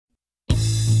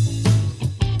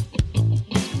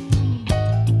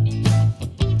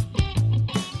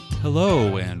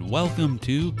Hello and welcome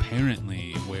to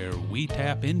Parently, where we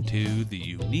tap into the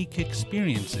unique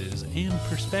experiences and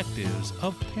perspectives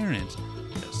of parents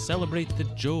to celebrate the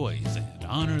joys and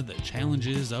honor the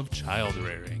challenges of child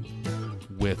rearing.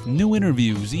 With new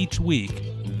interviews each week,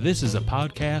 this is a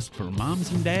podcast for moms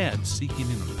and dads seeking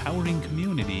an empowering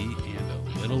community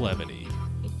and a little levity.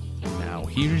 Now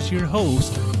here's your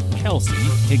host, Kelsey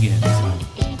Higgins.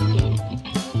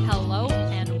 Hello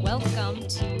and welcome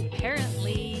to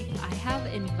Parently. I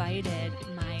have invited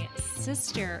my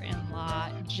sister-in-law,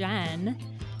 Jen,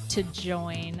 to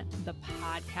join the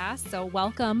podcast. So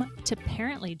welcome to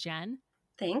Parently, Jen.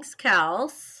 Thanks,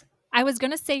 Kels. I was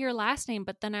going to say your last name,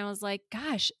 but then I was like,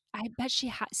 gosh, I bet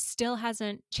she still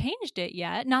hasn't changed it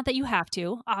yet. Not that you have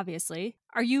to, obviously.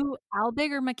 Are you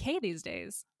Albig or McKay these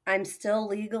days? I'm still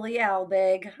legally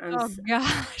Albig. Oh,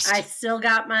 gosh. I still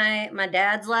got my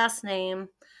dad's last name.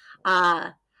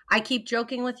 I keep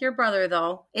joking with your brother,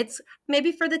 though. It's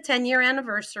maybe for the 10-year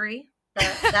anniversary.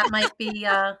 That might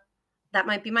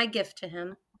be my gift to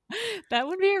him. That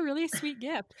would be a really sweet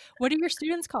gift. What do your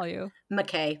students call you?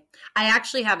 McKay. I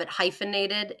actually have it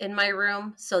hyphenated in my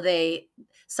room. So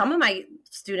some of my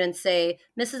students say,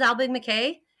 Mrs. Albig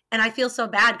McKay. And I feel so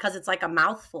bad because it's like a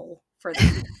mouthful for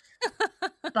them.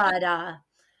 But,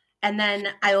 and then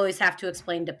I always have to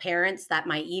explain to parents that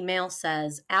my email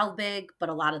says Albig, but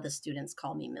a lot of the students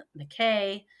call me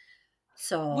McKay.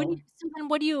 So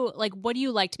what do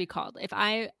you like to be called? If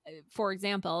for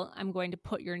example, I'm going to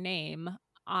put your name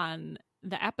on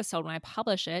the episode when I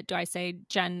publish it, do I say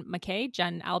Jen McKay,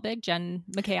 Jen Albig, Jen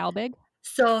McKay Albig?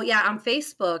 So yeah, on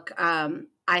Facebook,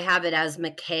 I have it as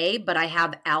McKay, but I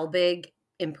have Albig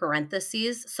in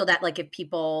parentheses so that like if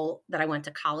people that I went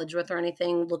to college with or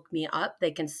anything look me up, they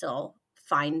can still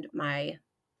find my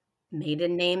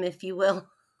maiden name, if you will.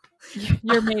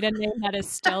 Your maiden name that is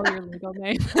still your legal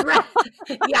name. Right.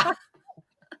 Yeah.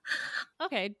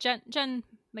 Okay. Jen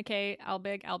McKay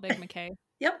Albig McKay.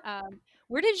 Yep.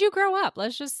 Where did you grow up?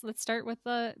 Let's start with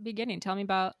the beginning. Tell me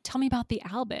about the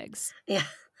Albigs. Yeah.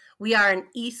 We are an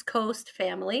East Coast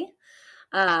family.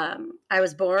 I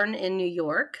was born in New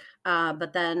York,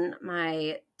 but then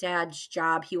my dad's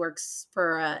job, he works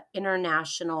for an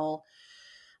international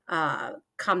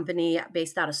company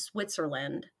based out of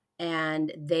Switzerland,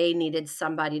 and they needed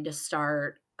somebody to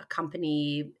start a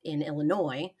company in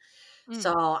Illinois.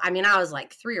 So, I mean, I was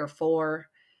like 3 or 4,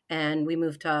 and we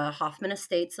moved to Hoffman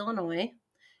Estates, Illinois,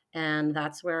 and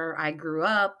that's where I grew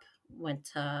up, went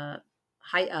to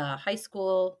high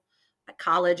school. At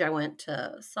college, I went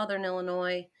to Southern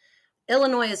Illinois.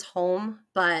 Illinois is home,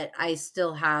 but I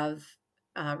still have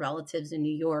relatives in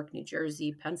New York, New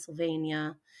Jersey,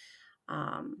 Pennsylvania.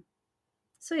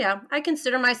 So yeah, I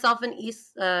consider myself an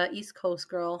East Coast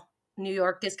girl. New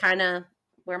York is kind of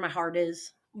where my heart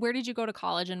is. Where did you go to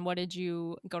college, and what did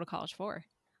you go to college for?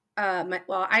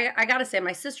 I got to say,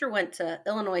 my sister went to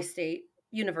Illinois State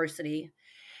University,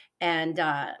 and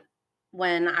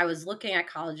when I was looking at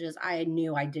colleges, I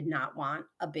knew I did not want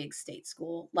a big state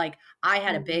school. Like I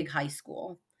had a big high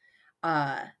school,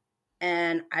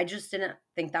 and I just didn't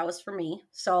think that was for me.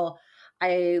 So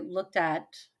I looked at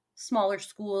smaller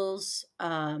schools,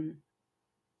 and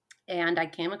I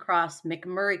came across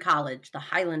McMurray College, the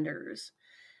Highlanders,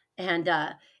 and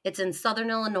it's in Southern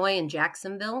Illinois in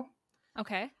Jacksonville.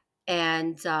 Okay.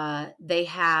 And they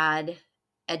had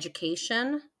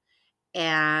education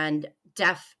and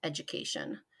deaf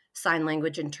education, sign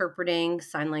language interpreting,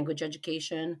 sign language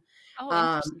education. Oh,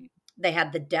 interesting. They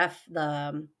had the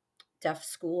deaf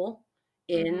school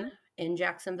in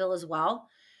Jacksonville as well.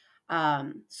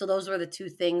 So those were the two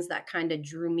things that kind of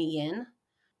drew me in.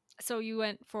 So you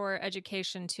went for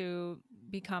education to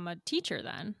become a teacher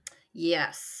then?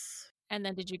 Yes. And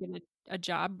then did you get a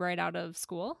job right out of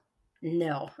school?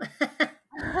 No.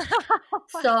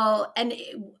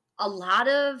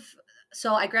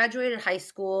 So I graduated high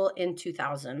school in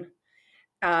 2000.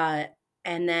 And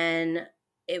then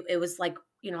it was like,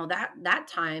 that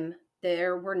time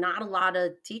there were not a lot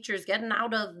of teachers getting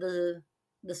out of the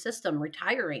system,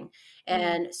 retiring.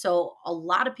 And so a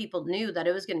lot of people knew that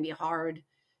it was going to be hard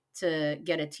to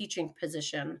get a teaching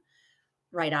position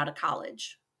right out of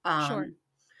college. Sure.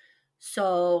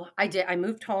 So I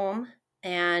moved home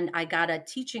and I got a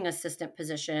teaching assistant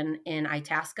position in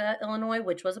Itasca, Illinois,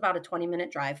 which was about a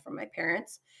 20-minute drive from my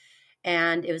parents.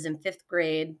 And it was in 5th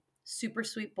grade, super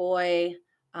sweet boy.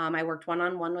 I worked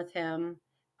one-on-one with him,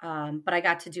 but I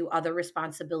got to do other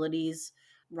responsibilities,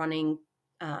 running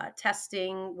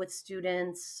testing with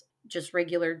students, just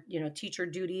regular, teacher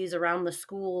duties around the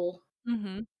school.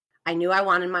 Mm-hmm. I knew I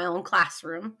wanted my own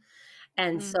classroom.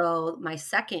 And so my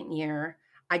second year,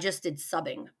 I just did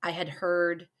subbing. I had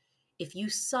heard if you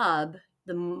sub,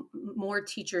 the more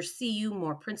teachers see you,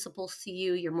 more principals see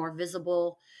you, you're more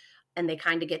visible, and they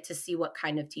kind of get to see what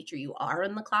kind of teacher you are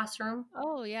in the classroom.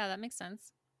 Oh, yeah, that makes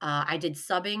sense. I did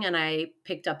subbing and I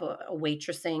picked up a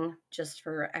waitressing just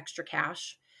for extra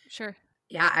cash. Sure.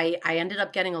 Yeah, I ended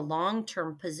up getting a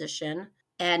long-term position.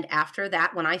 And after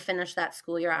that, when I finished that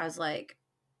school year, I was like,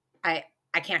 I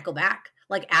can't go back.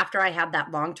 Like after I had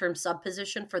that long-term sub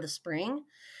position for the spring,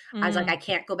 I was like, I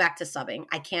can't go back to subbing.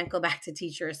 I can't go back to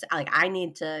teachers. Like I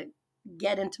need to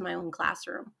get into my own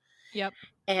classroom. Yep.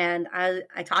 And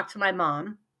I talked to my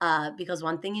mom because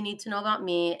one thing you need to know about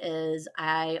me is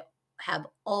I have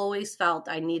always felt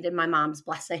I needed my mom's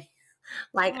blessing.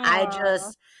 Like Aw.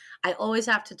 I always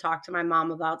have to talk to my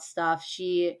mom about stuff.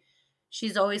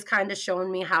 She's always kind of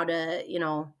shown me how to,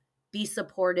 be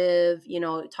supportive,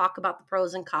 talk about the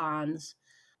pros and cons.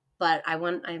 But I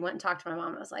went and talked to my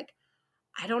mom. I was like,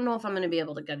 I don't know if I'm going to be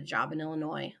able to get a job in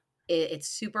Illinois. It's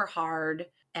super hard.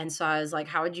 And so I was like,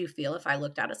 how would you feel if I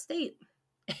looked out of state?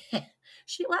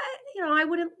 She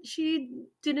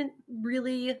didn't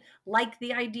really like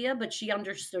the idea, but she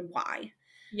understood why.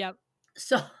 Yep.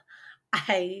 So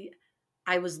I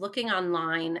was looking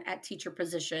online at teacher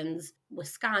positions,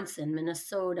 Wisconsin,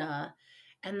 Minnesota,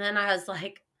 and then I was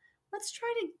like, let's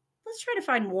try to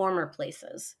find warmer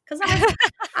places because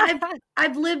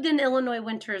I've lived in Illinois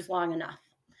winters long enough.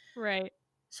 Right.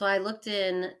 So I looked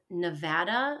in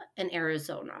Nevada and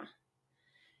Arizona,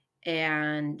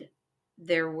 and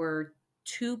there were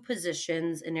 2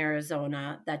 positions in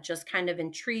Arizona that just kind of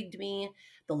intrigued me.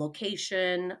 The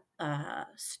location,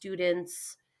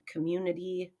 students,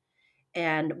 community,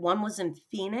 and one was in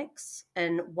Phoenix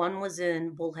and one was in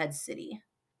Bullhead City.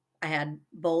 I had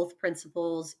both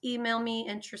principals email me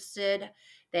interested.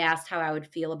 They asked how I would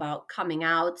feel about coming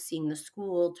out, seeing the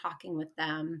school, talking with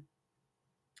them.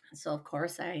 So, of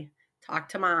course, I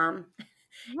talked to mom,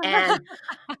 and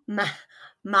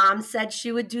mom said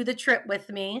she would do the trip with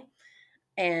me.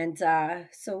 And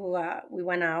so we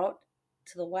went out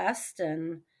to the West,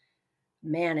 and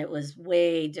man, it was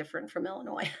way different from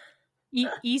Illinois.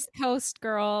 East Coast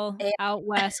girl And, out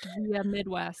west via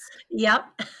Midwest. yep.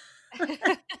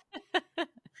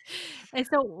 And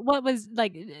so what was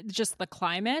like just the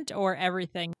climate or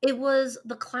everything? It was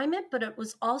the climate, but it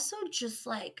was also just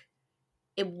like,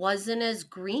 it wasn't as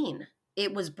green.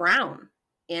 It was brown.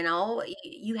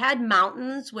 You had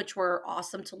mountains, which were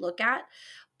awesome to look at,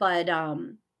 but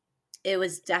it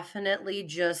was definitely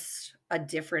just a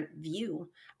different view.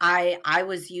 I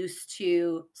was used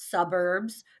to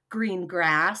suburbs, green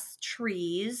grass,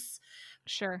 trees,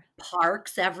 Sure.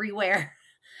 parks everywhere.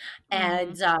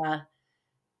 And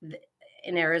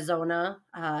in Arizona,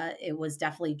 it was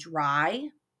definitely dry,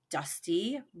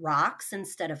 dusty, rocks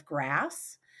instead of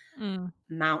grass,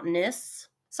 mountainous.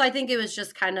 So I think it was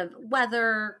just kind of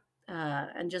weather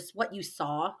and just what you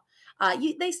saw.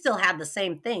 They still had the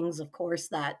same things, of course,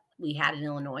 that we had in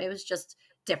Illinois. It was just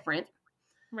different.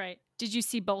 Right. Did you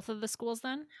see both of the schools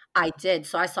then? I did.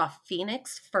 So I saw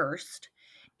Phoenix first,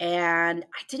 and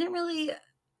I didn't really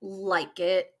like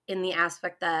it in the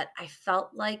aspect that I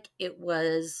felt like it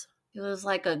was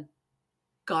like a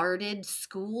guarded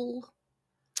school.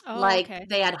 Oh, Like okay.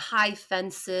 they had high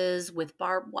fences with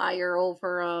barbed wire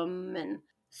over them, and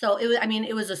so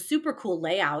it was a super cool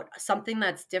layout, something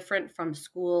that's different from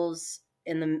schools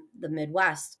in the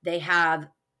Midwest. They have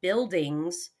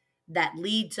buildings that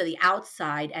lead to the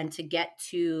outside, and to get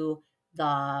to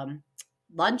the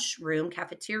lunchroom,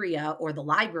 cafeteria, or the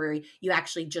library, you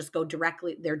actually just go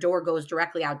directly, their door goes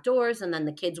directly outdoors, and then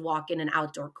the kids walk in an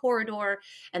outdoor corridor,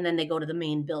 and then they go to the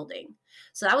main building.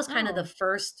 So that was kind of the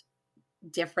first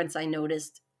difference I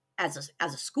noticed as a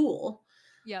school.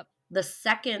 Yep. The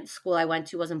second school I went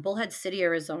to was in Bullhead City,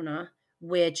 Arizona,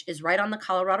 which is right on the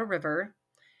Colorado River.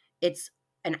 It's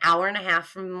an hour and a half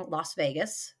from Las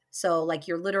Vegas. So like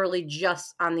you're literally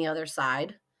just on the other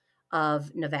side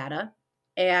of Nevada.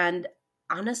 And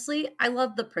honestly, I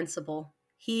love the principal.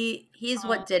 He's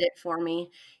what did it for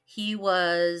me. He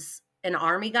was an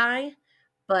Army guy,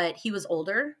 but he was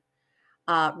older.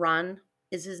 Ron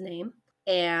is his name.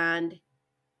 And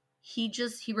he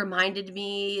reminded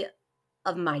me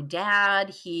of my dad.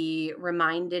 He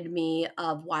reminded me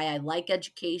of why I like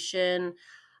education.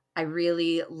 I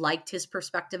really liked his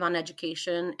perspective on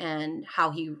education and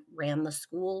how he ran the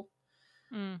school.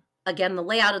 Again, the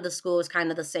layout of the school was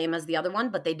kind of the same as the other one,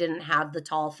 but they didn't have the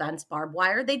tall fence, barbed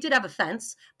wire. They did have a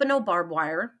fence, but no barbed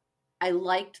wire. I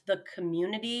liked the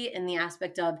community in the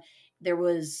aspect of there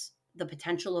was the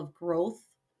potential of growth,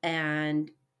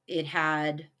 and it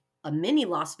had a mini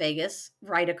Las Vegas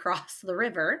right across the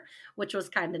river, which was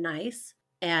kind of nice.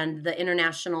 and the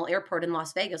international airport in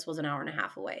Las Vegas was an hour and a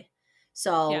half away. Yeah.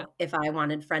 So if I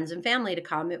wanted friends and family to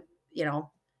come, it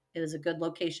was a good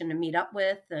location to meet up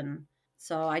with. And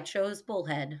so I chose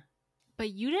Bullhead.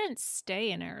 But you didn't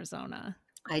stay in Arizona.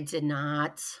 I did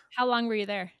not. How long were you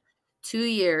there? 2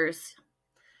 years.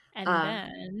 And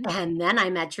then And then I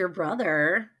met your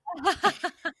brother.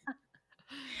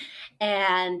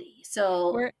 And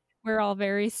so we're all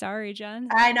very sorry, Jen.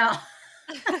 I know.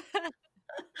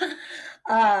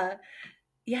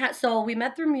 Yeah, so we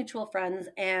met through mutual friends,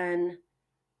 and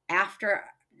after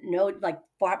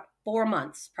 4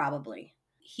 months probably,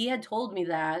 he had told me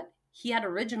that he had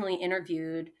originally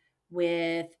interviewed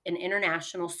with an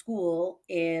international school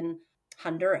in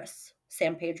Honduras,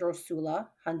 San Pedro Sula,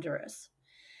 Honduras.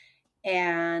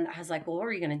 And I was like, well, what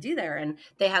are you going to do there? And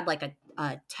they had like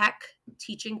a tech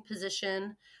teaching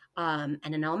position and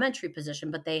an elementary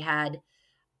position, but they had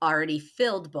already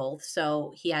filled both.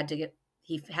 So he had to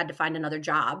find another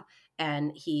job,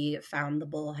 and he found the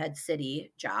Bullhead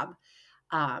City job.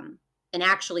 And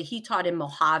actually he taught in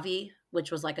Mojave,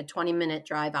 which was like a 20-minute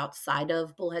drive outside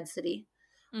of Bullhead City,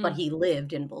 but he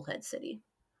lived in Bullhead City.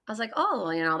 I was like,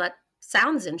 oh, that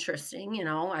sounds interesting.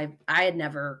 I had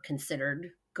never considered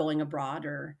going abroad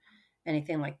or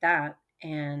anything like that.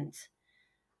 And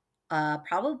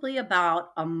probably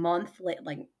about a month late,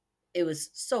 like it was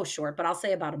so short, but I'll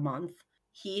say about a month,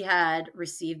 he had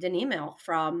received an email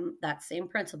from that same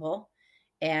principal.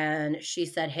 And she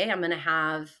said, hey, I'm going to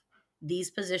have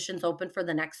these positions open for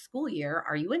the next school year.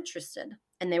 Are you interested?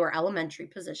 And they were elementary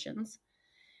positions.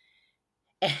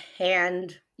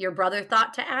 And your brother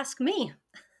thought to ask me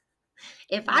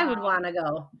if I would want to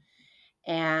go.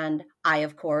 And I,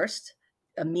 of course,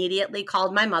 immediately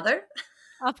called my mother.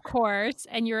 Of course.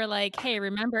 And you were like, hey,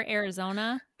 remember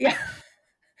Arizona? Yeah.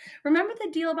 Remember the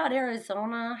deal about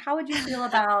Arizona? How would you feel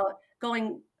about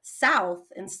going south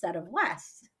instead of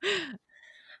west?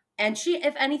 And she,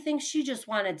 if anything, she just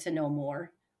wanted to know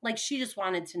more. Like, she just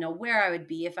wanted to know where I would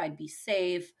be, if I'd be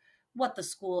safe, what the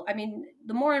school. I mean,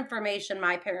 the more information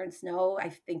my parents know, I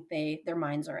think their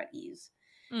minds are at ease.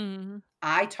 Mm-hmm.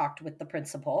 I talked with the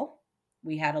principal.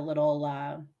 We had a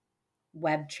little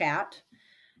web chat,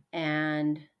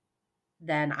 and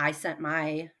then I sent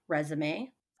my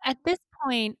resume. At this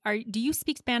point, do you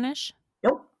speak Spanish?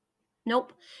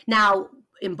 Nope. Now,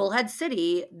 in Bullhead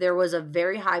City, there was a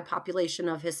very high population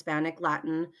of Hispanic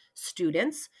Latin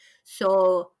students.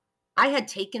 So I had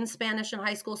taken Spanish in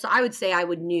high school. So I would say I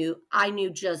knew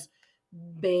just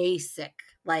basic,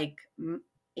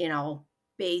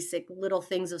 basic little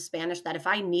things of Spanish that if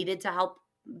I needed to help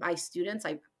my students,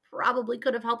 I probably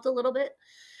could have helped a little bit.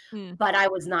 But I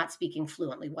was not speaking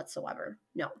fluently whatsoever.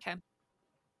 No. Okay.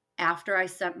 After I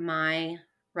sent my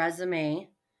resume,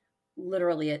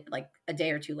 literally like a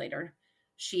day or two later,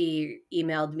 she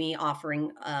emailed me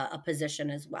offering a position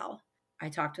as well. I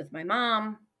talked with my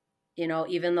mom,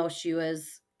 even though she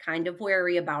was kind of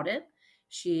wary about it,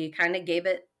 she kind of gave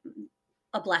it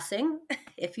a blessing,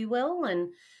 if you will. And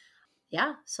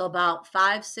yeah, so about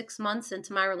 5-6 months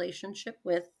into my relationship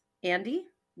with Andy,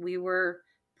 we were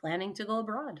planning to go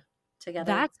abroad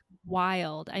together. That's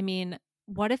wild. I mean,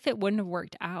 what if it wouldn't have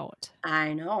worked out?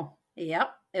 I know.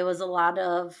 Yep. It was a lot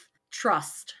of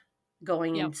trust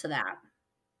going into that.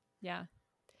 Yeah.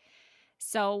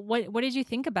 So what did you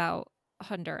think about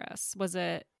Honduras? Was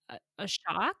it a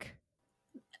shock?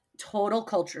 Total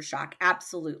culture shock.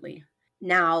 Absolutely.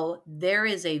 Now, there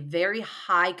is a very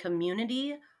high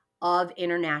community of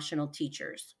international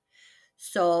teachers.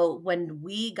 So when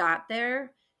we got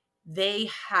there, they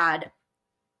had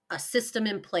a system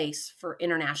in place for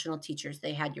international teachers.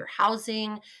 They had your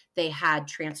housing, they had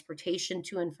transportation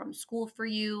to and from school for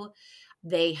you.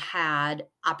 They had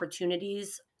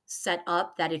opportunities set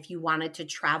up that if you wanted to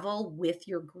travel with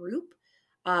your group,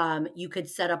 you could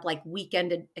set up like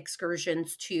weekend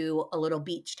excursions to a little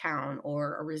beach town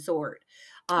or a resort.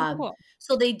 Cool.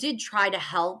 So they did try to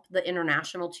help the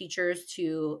international teachers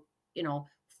to,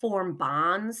 form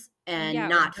bonds and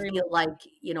not feel like,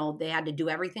 they had to do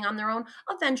everything on their own.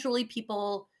 Eventually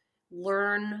people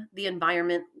learn the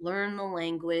environment, learn the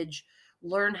language,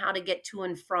 learn how to get to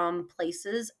and from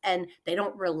places, and they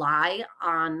don't rely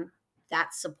on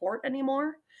that support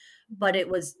anymore. But it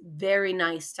was very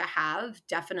nice to have,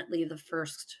 definitely the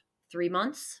first 3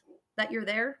 months that you're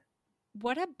there.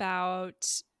 What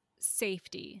about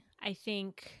safety? I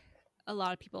think a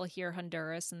lot of people hear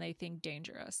Honduras and they think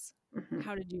dangerous. Mm-hmm.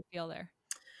 How did you feel there?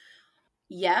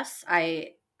 Yes,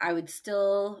 I would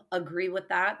still agree with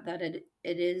that it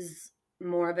is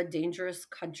more of a dangerous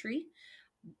country.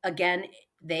 Again,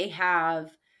 they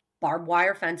have barbed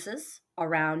wire fences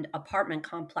around apartment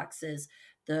complexes.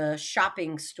 the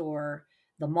shopping store,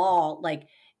 the mall, like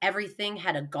everything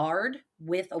had a guard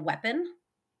with a weapon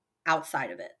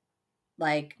outside of it.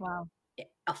 Like Wow.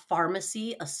 a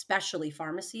pharmacy, especially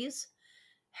pharmacies,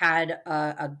 had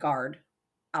a guard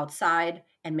outside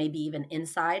and maybe even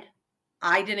inside.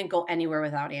 I didn't go anywhere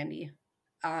without Andy.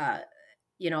 Uh,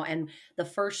 and the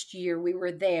first year we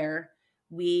were there,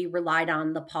 we relied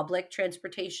on the public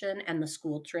transportation and the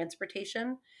school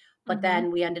transportation. But Mm-hmm.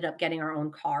 then we ended up getting our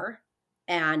own car,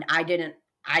 and I didn't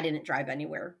drive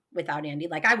anywhere without Andy.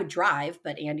 Like I would drive,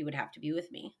 but Andy would have to be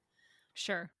with me.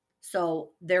 Sure.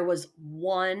 So there was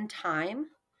one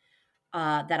time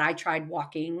that I tried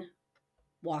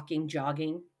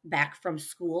jogging back from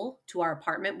school to our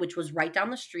apartment, which was right down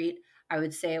the street. I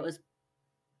would say it was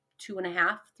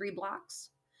 2.5, 3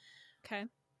 blocks. Okay.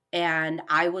 And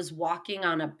I was walking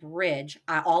on a bridge.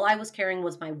 All I was carrying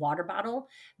was my water bottle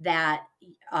that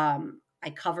I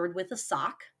covered with a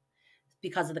sock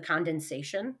because of the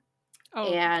condensation.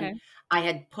 Oh, And okay. I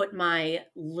had put my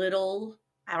little,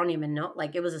 I don't even know,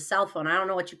 like it was a cell phone. I don't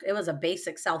know it was a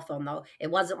basic cell phone though.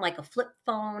 It wasn't like a flip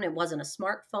phone. It wasn't a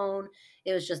smartphone.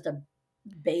 It was just a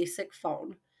basic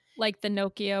phone. Like the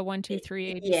Nokia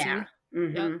 123 Yeah. ABC.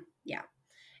 Yep. Mm-hmm. Yeah.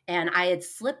 And I had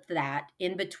slipped that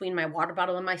in between my water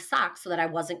bottle and my socks so that I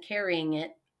wasn't carrying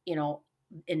it,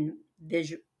 in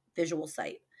visual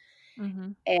sight.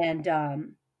 Mm-hmm. And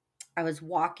I was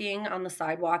walking on the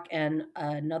sidewalk, and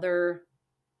a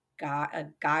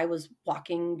guy was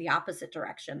walking the opposite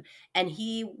direction, and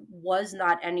he was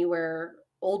not anywhere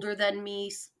older than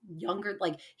me, younger,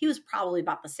 like he was probably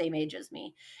about the same age as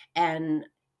me. And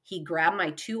he grabbed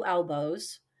my two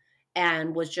elbows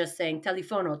and was just saying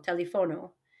telefono,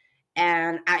 telefono.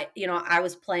 And I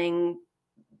was playing,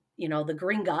 the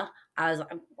gringa. I was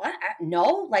like, what?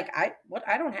 No, like I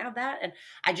don't have that. And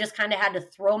I just kind of had to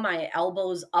throw my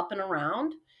elbows up and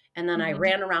around. And then I Mm-hmm.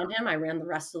 ran around him. I ran the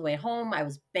rest of the way home. I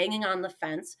was banging on the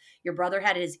fence. Your brother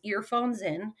had his earphones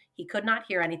in. He could not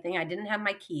hear anything. I didn't have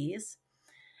my keys.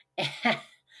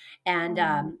 And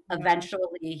Oh my gosh.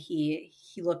 eventually he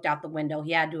looked out the window.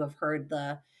 He had to have heard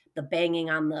the banging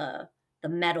on the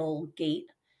metal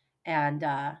gate, and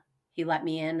he let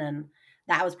me in. And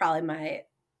that was probably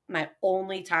my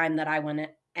only time that I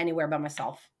went anywhere by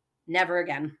myself. Never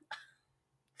again.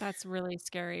 That's really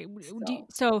scary. So,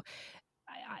 So,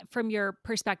 from your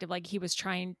perspective, like he was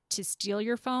trying to steal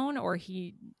your phone, or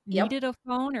he yep. needed a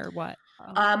phone, or what?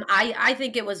 Oh, I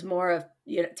think it was more of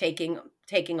taking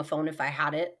a phone if I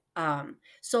had it.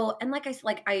 So, and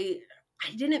I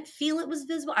didn't feel it was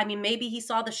visible. I mean, maybe he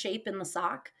saw the shape in the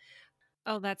sock.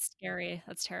 oh, that's scary.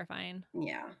 That's terrifying.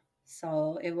 Yeah.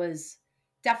 So it was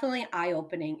definitely eye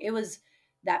opening.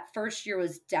 That first year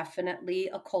was definitely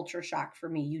a culture shock for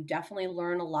me. You definitely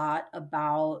learn a lot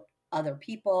about other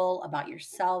people, about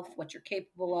yourself, what you're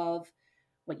capable of,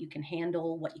 what you can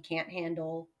handle, what you can't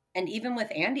handle. And even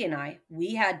with Andy and I,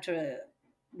 we had to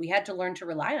learn to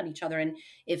rely on each other. And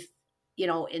if,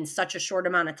 in such a short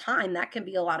amount of time, that can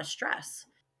be a lot of stress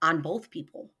on both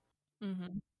people.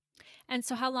 Mm-hmm. And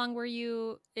so, how long were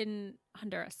you in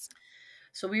Honduras?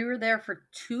 So we were there for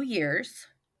 2 years.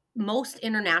 Most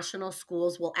international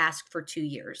schools will ask for 2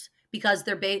 years because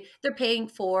they're paying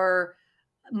for.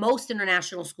 Most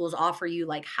international schools offer you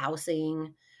like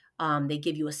housing. They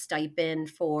give you a stipend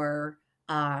for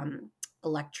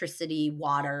electricity,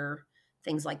 water,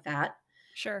 things like that.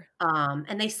 Sure.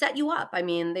 And they set you up. I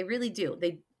mean, they really do.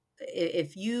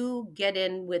 If you get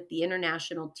in with the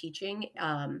international teaching,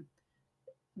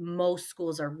 most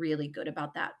schools are really good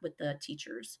about that with the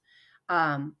teachers.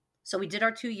 So we did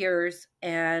our 2 years,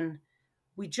 and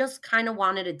we just kind of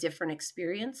wanted a different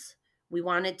experience. We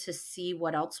wanted to see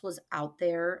what else was out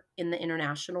there in the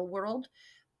international world,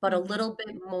 but a Mm-hmm. little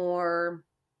more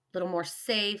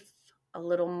safe, a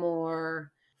little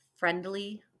more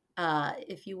friendly,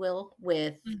 if you will,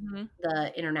 with Mm-hmm.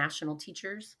 the international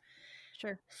teachers.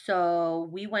 Sure. So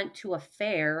we went to a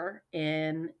fair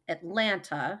in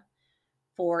Atlanta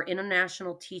for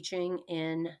international teaching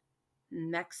in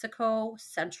Mexico,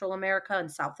 Central America,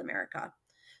 and South America.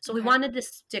 So we Okay. wanted to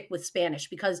stick with Spanish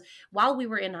because while we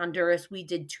were in Honduras, we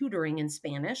did tutoring in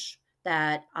Spanish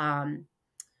that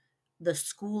the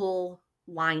school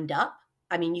lined up.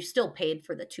 I mean, you still paid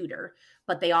for the tutor,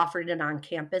 but they offered it on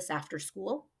campus after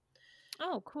school.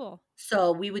 Oh, cool.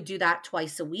 So we would do that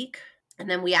twice a week. And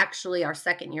then we actually, our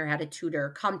second year, had a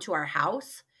tutor come to our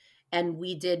house, and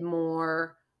we did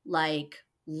more like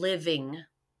living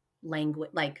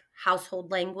language, like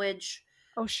household language,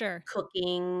 Oh, sure.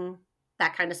 cooking,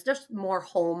 that kind of stuff, more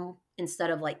home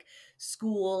instead of like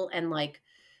school and like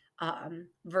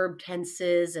verb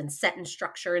tenses and sentence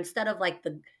structure, instead of like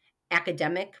the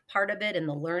academic part of it and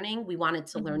the learning. We wanted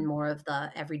to learn Mhm. more of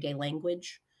the everyday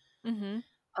language. Mhm.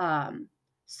 Um,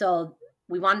 so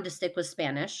we wanted to stick with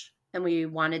Spanish, and we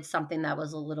wanted something that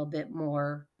was a little bit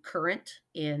more current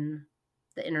in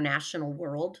the international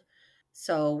world.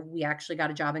 So we actually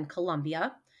got a job in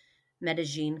Colombia,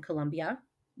 Medellin, Colombia.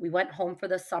 We went home for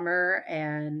the summer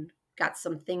and got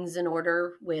some things in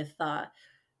order with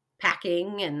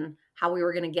packing and how we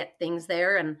were going to get things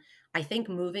there. And I think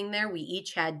moving there, we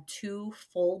each had 2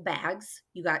 full bags.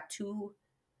 You got two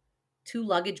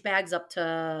luggage bags up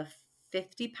to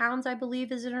 50 pounds, I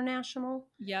believe, is international.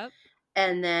 Yep.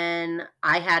 And then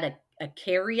I had a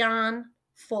carry-on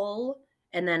full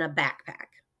and then a backpack.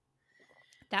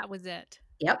 That was it.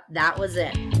 Yep, that was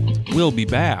it. We'll be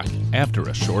back after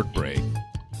a short break.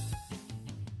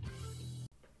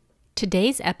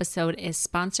 Today's episode is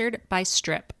sponsored by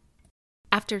Strip.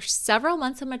 After several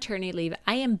months of maternity leave,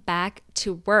 I am back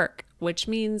to work, which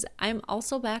means I'm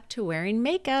also back to wearing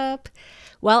makeup.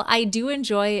 While I do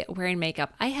enjoy wearing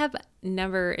makeup, I have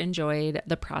never enjoyed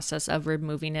the process of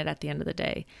removing it at the end of the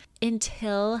day.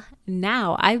 Until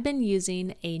now, I've been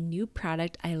using a new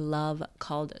product I love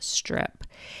called Strip.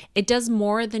 It does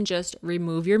more than just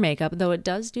remove your makeup, though it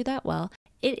does do that well.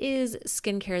 It is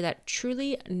skincare that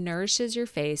truly nourishes your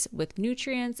face with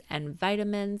nutrients and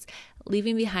vitamins,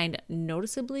 leaving behind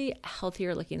noticeably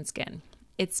healthier looking skin.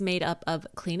 It's made up of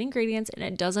clean ingredients and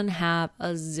it doesn't have a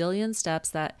zillion steps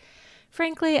that,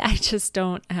 frankly, I just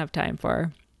don't have time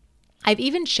for. I've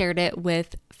even shared it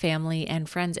with family and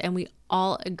friends, and we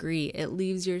all agree it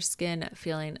leaves your skin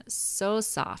feeling so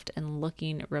soft and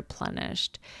looking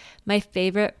replenished. My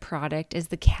favorite product is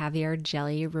the Caviar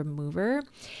Jelly Remover.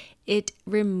 It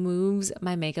removes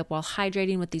my makeup while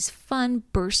hydrating with these fun,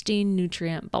 bursting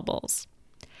nutrient bubbles.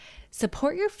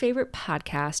 Support your favorite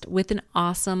podcast with an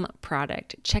awesome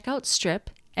product. Check out Strip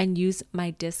and use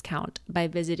my discount by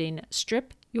visiting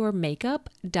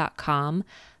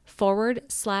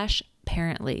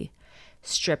stripyourmakeup.com/parently.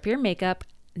 Strip your makeup,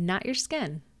 not your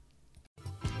skin.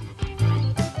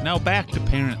 Now back to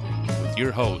Parently with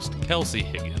your host, Kelsey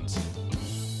Higgins.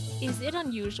 Is it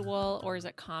unusual or is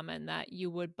it common that you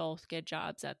would both get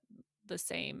jobs at the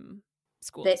same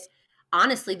schools?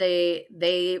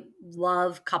 They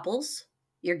love couples.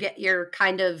 You're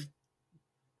kind of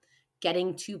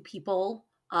getting two people,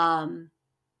 and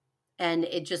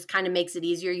it just kind of makes it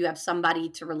easier. You have somebody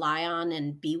to rely on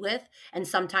and be with. And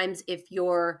sometimes if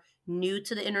you're new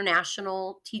to the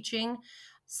international teaching,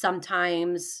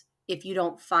 sometimes if you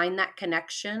don't find that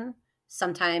connection,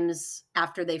 sometimes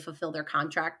after they fulfill their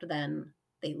contract, then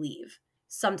they leave.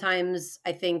 Sometimes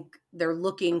I think they're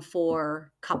looking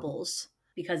for couples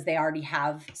because they already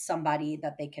have somebody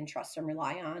that they can trust and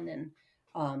rely on, and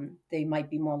they might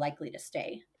be more likely to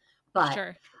stay. But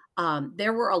Sure.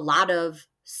 there were a lot of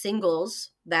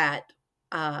singles that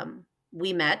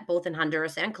we met both in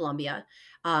Honduras and Colombia.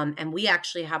 And we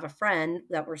actually have a friend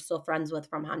that we're still friends with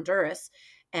from Honduras.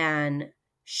 And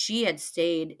she had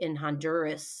stayed in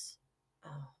Honduras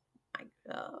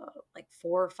like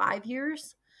 4 or 5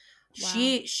 years.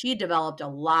 Wow. She developed a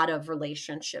lot of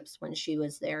relationships when she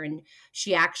was there, and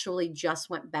she actually just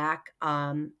went back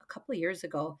a couple of years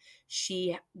ago.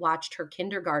 She watched her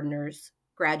kindergartners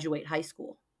graduate high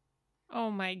school.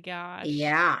 Oh my gosh.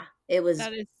 Yeah, it was.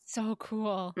 That is so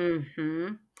cool.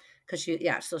 Mm-hmm.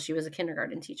 Because so she was a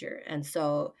kindergarten teacher, and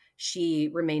so she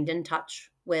remained in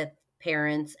touch with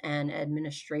parents and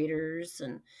administrators,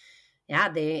 and yeah,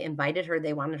 they invited her.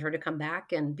 They wanted her to come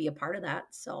back and be a part of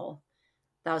that. So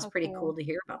that was How pretty cool. cool to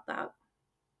hear about that.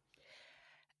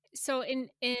 So in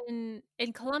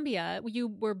Colombia, you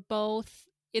were both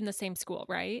in the same school,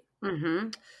 right? Mm-hmm.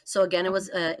 So again, it Okay. was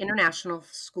an international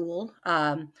school.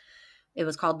 It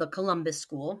was called the Columbus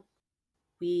School.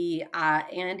 We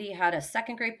Andy had a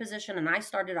second grade position, and I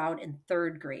started out in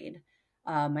third grade,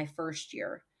 my first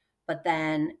year. But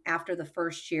then after the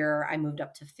first year, I moved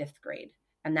up to fifth grade,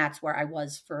 and that's where I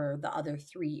was for the other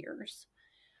 3 years.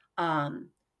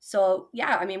 Um, so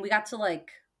yeah, I mean, we got to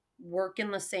like work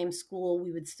in the same school.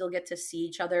 We would still get to see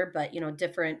each other, but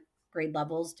different grade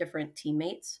levels, different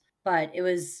teammates. But it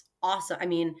was awesome. I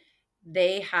mean,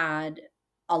 they had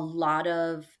a lot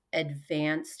of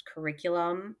advanced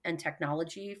curriculum and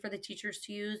technology for the teachers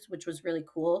to use, which was really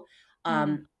cool.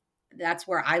 Mm, That's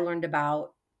where I learned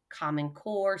about Common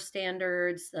Core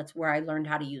standards. That's where I learned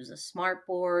how to use a smart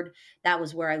board. That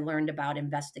was where I learned about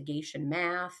investigation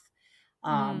math.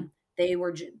 mm,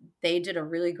 They did a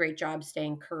really great job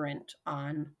staying current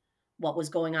on what was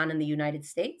going on in the United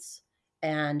States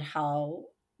and how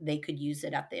they could use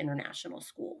it at the international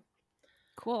school.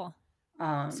 cool. So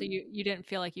Um, you didn't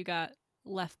feel like you got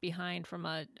left behind from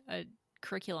a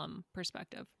curriculum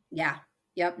perspective. Yeah.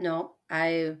 Yep. No,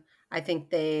 I think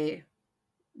they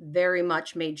very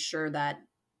much made sure that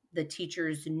the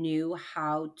teachers knew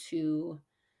how to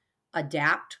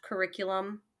adapt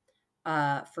curriculum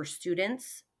for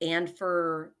students and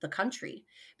for the country.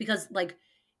 Because, like,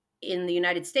 in the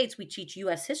United States, we teach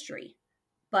U.S. history,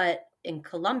 but in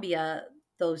Colombia,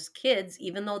 those kids,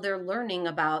 even though they're learning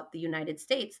about the United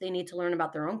States, they need to learn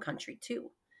about their own country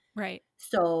too. Right.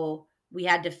 So we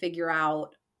had to figure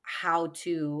out how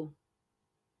to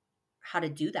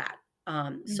do that.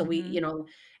 So we, Mhm.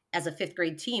 as a fifth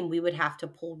grade team, we would have to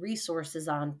pull resources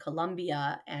on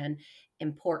Colombia and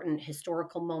important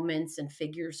historical moments and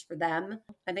figures for them.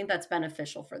 I think that's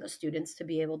beneficial for the students to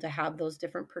be able to have those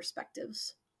different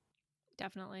perspectives.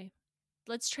 Definitely.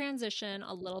 Let's transition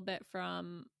a little bit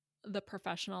from the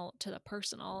professional to the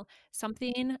personal.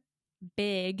 Something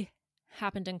big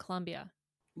happened in Colombia.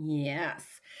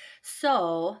 Yes.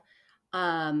 So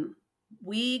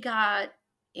we got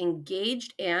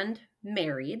engaged and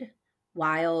married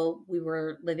while we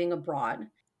were living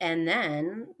abroad. And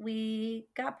then we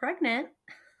got pregnant.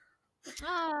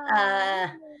 Oh. Uh,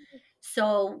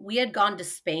 so we had gone to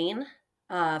Spain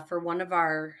for one of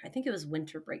our, I think it was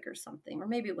winter break or something, or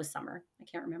maybe it was summer. I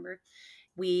can't remember.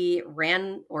 We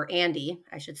ran, or Andy,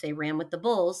 I should say, ran with the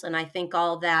bulls. And I think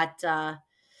all that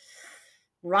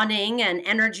running and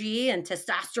energy and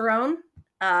testosterone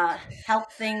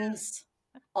help things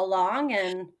along.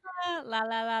 And La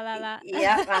la la la la.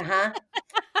 yeah,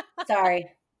 sorry.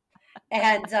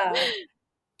 And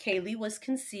Kaylee was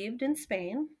conceived in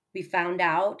Spain. We found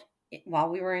out while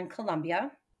we were in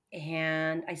Colombia,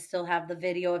 and I still have the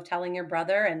video of telling your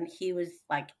brother, and he was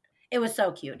like, it was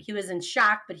so cute. He was in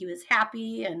shock, but he was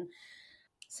happy. And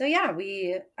so yeah,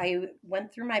 I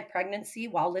went through my pregnancy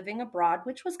while living abroad,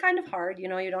 which was kind of hard. You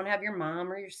don't have your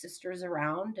mom or your sisters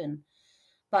around,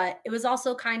 but it was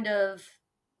also kind of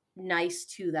nice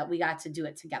too that we got to do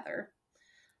it together.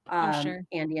 Oh, sure.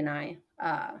 Andy and I,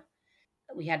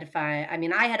 we had to find. I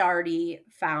mean, I had already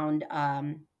found a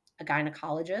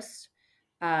gynecologist,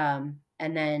 and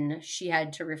then she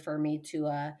had to refer me to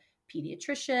a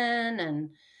pediatrician,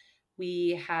 and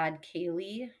we had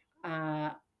Kaylee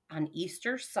on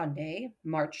Easter Sunday,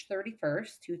 March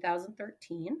 31st,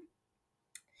 2013,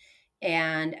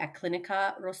 and at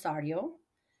Clinica Rosario.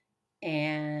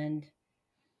 And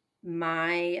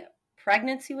my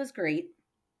pregnancy was great,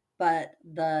 but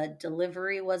the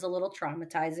delivery was a little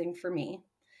traumatizing for me.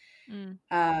 Mm.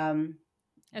 Um,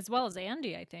 As well as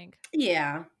Andy, I think.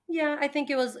 yeah, I think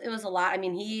it was a lot. I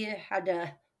mean, he had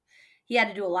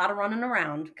to do a lot of running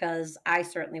around because I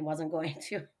certainly wasn't going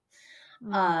to.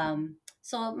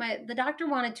 So the doctor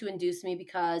wanted to induce me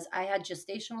because I had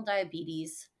gestational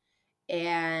diabetes,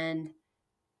 and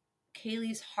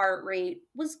Kaylee's heart rate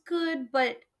was good,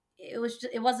 but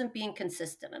it wasn't being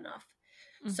consistent enough.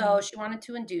 So she wanted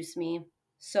to induce me.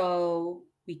 So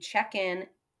we check in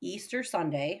Easter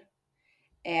Sunday,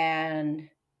 and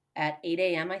at 8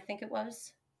 a.m. I think it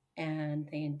was, and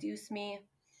they induce me,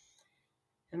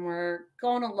 and we're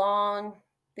going along.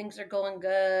 Things are going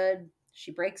good.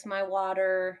 She breaks my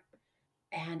water,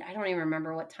 and I don't even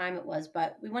remember what time it was,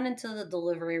 but we went into the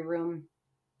delivery room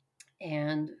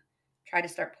and tried to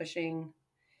start pushing,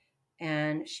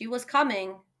 and she was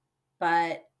coming,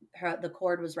 but the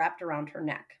cord was wrapped around her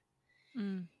neck.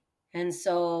 And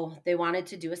so they wanted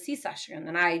to do a C-section,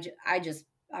 and I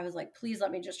was like, please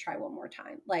let me just try one more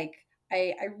time. Like,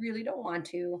 I really don't want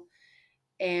to.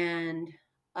 And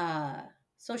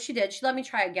so she did. She let me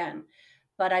try again.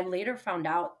 But I later found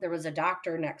out there was a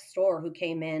doctor next door who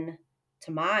came in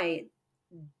to my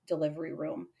delivery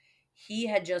room. He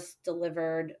had just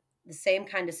delivered the same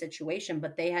kind of situation,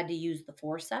 but they had to use the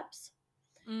forceps,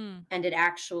 and it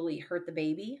actually hurt the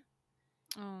baby.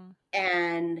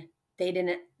 And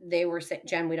they were saying,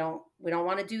 Jen, we don't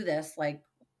want to do this. Like,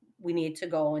 we need to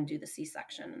go and do the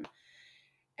C-section.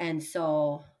 And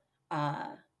so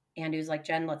Andy was like,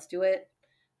 Jen, let's do it.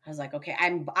 I was like, okay,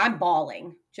 I'm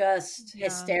bawling, just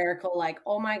hysterical. Like,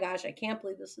 oh my gosh, I can't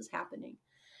believe this is happening.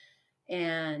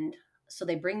 And so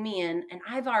they bring me in, and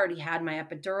I've already had my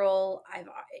epidural.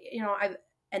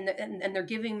 And they're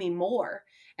giving me more.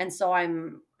 And so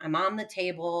I'm on the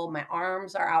table. My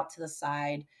arms are out to the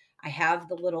side. I have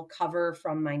the little cover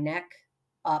from my neck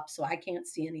up so I can't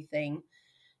see anything.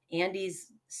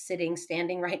 Andy's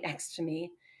standing right next to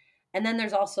me. And then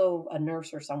there's also a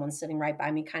nurse or someone sitting right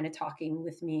by me, kind of talking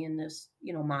with me and just,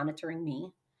 monitoring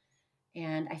me.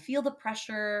 And I feel the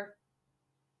pressure,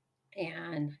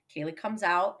 and Kaylee comes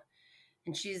out,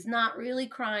 and she's not really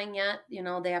crying yet. You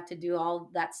know, they have to do all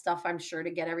that stuff, I'm sure,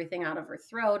 to get everything out of her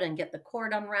throat and get the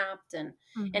cord unwrapped. And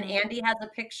Mhm. Andy has a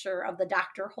picture of the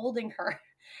doctor holding her,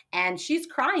 and she's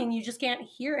crying. You just can't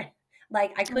hear it.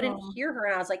 Like, I couldn't Oh, hear her,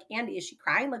 and I was like, Andy, is she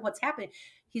crying? Like, what's happening?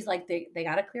 He's like, they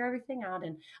got to clear everything out.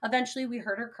 And eventually we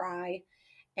heard her cry,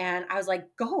 and I was like,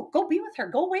 go be with her.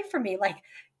 Go away from me. Like,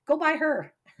 go by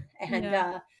her. And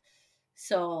yeah.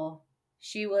 so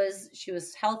she was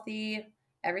healthy.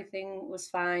 Everything was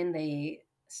fine. They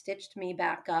stitched me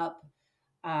back up.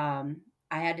 I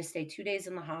had to stay 2 days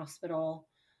in the hospital.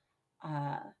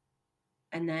 Uh,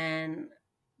 and then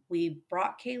we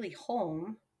brought Kaylee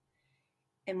home,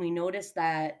 and we noticed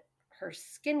that her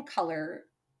skin color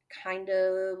kind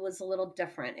of was a little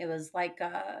different. It was like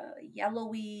a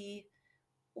yellowy,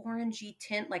 orangey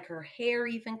tint, like her hair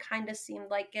even kind of seemed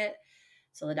like it.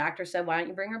 So the doctor said, why don't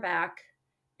you bring her back?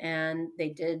 And they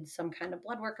did some kind of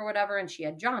blood work or whatever, and she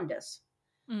had jaundice.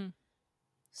 Mm.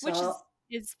 Which So,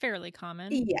 is fairly common.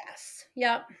 yes.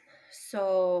 Yep.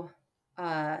 So,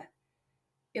 uh,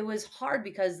 it was hard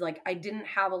because like I didn't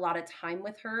have a lot of time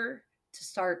with her to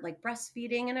start like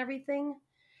breastfeeding and everything.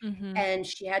 Mhm. And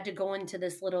she had to go into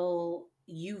this little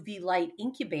UV light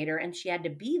incubator, and she had to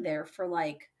be there for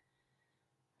like,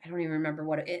 I don't even remember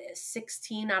what it is,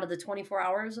 16 out of the 24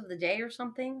 hours of the day or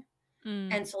something.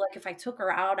 Mm. And so like if I took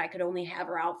her out, I could only have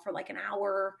her out for like an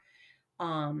hour.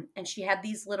 And she had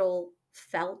these little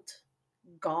felt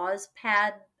gauze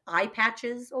pad eye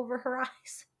patches over her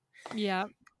eyes. Yeah.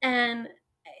 And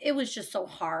it was just so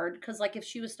hard because like if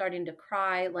she was starting to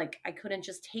cry, like I couldn't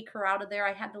just take her out of there.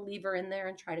 I had to leave her in there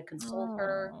and try to console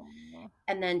her. Oh.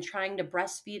 And then trying to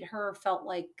breastfeed her felt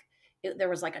like there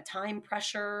was like a time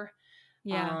pressure.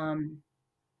 Yeah. Um,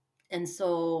 and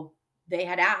so they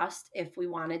had asked if we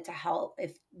wanted to help,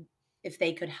 if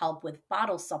they could help with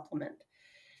bottle supplement.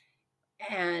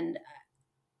 And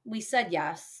we said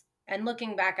yes. And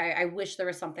looking back, I wish there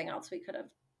was something else we could have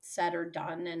said or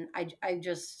done. And I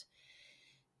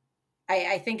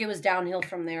think it was downhill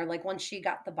from there. Like once she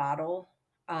got the bottle,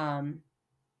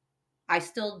 I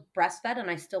still breastfed and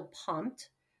I still pumped,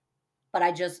 but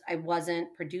I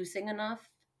wasn't producing enough.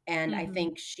 And I Mhm.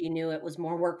 think she knew it was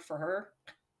more work for her.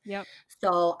 Yep.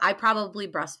 So I probably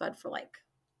breastfed for like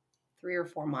 3 or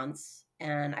 4 months,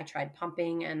 and I tried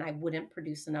pumping and I wouldn't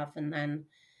produce enough. And then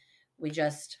we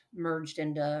just merged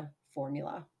into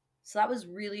formula. So that was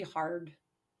really hard.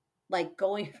 Like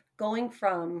going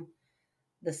from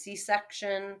the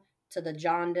C-section to the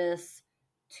jaundice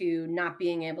to not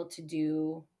being able to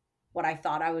do what I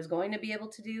thought I was going to be able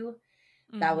to do.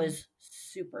 That Mhm. was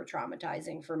super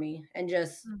traumatizing for me. And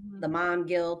just Mhm. the mom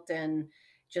guilt and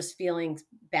just feeling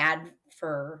bad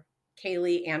for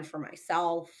Kaylee and for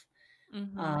myself.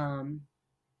 Mhm. Um,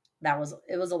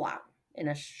 it was a lot in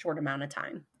a short amount of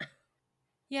time.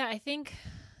 Yeah, I think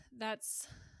that's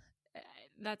uh,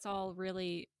 that's all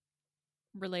really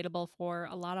relatable for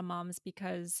a lot of moms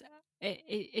because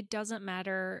it doesn't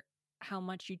matter how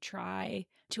much you try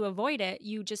to avoid it.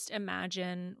 You just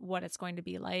imagine what it's going to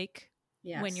be like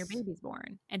when your Yes. baby's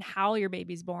born and how your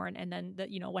baby's born and then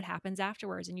what happens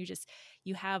afterwards, and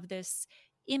you have this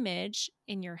image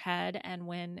in your head, and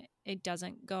when it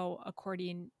doesn't go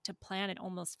according to plan, it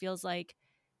almost feels like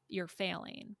you're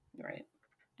failing, Right.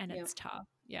 and Yep. it's tough.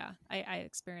 Yeah, I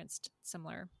experienced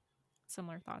similar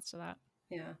thoughts to that.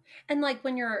 Yeah. And like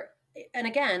and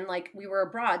again, like we were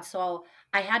abroad. So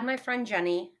I had my friend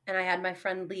Jenny and I had my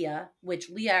friend Leah, which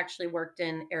Leah actually worked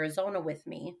in Arizona with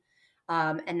me.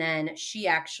 And then she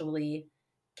actually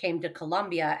came to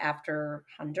Colombia after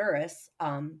Honduras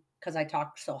because I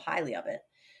talked so highly of it.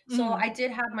 So Mhm. I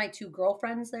did have my two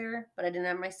girlfriends there, but I didn't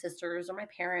have my sisters or my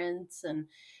parents. And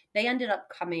they ended up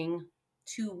coming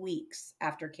 2 weeks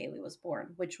after Kaylee was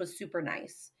born, which was super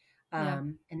nice. Yeah.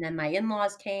 And then my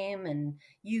in-laws came and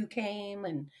you came.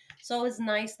 And so it was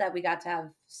nice that we got to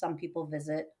have some people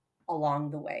visit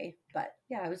along the way. But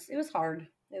yeah, it was hard.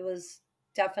 It was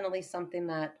definitely something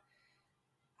that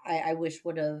I wish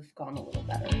would have gone a little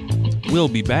better. We'll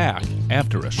be back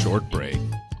after a short break.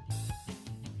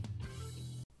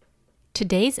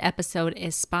 Today's episode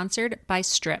is sponsored by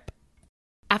Strip.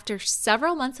 After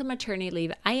several months of maternity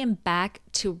leave, I am back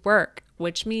to work,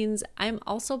 which means I'm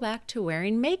also back to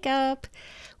wearing makeup.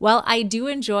 Well, I do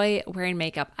enjoy wearing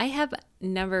makeup. I have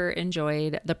never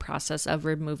enjoyed the process of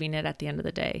removing it at the end of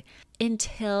the day.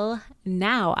 Until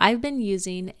now, I've been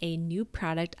using a new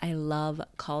product I love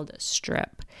called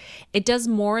Strip. It does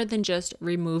more than just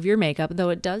remove your makeup, though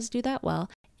it does do that well.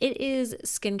 It is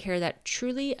skincare that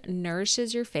truly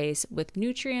nourishes your face with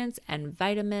nutrients and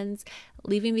vitamins,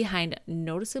 leaving behind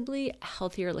noticeably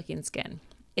healthier looking skin.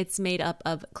 It's made up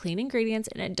of clean ingredients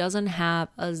and it doesn't have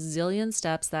a zillion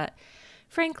steps that,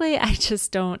 frankly, I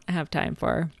just don't have time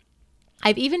for.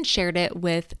 I've even shared it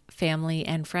with family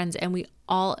and friends, and we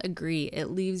all agree it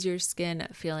leaves your skin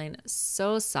feeling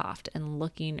so soft and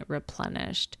looking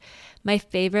replenished. My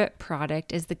favorite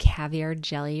product is the Caviar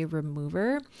Jelly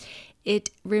Remover.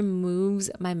 It removes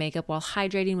my makeup while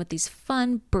hydrating with these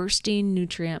fun, bursting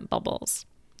nutrient bubbles.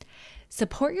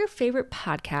 Support your favorite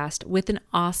podcast with an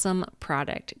awesome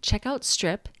product. Check out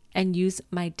Strip and use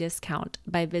my discount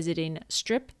by visiting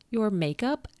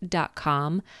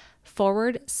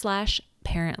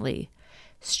stripyourmakeup.com/parently.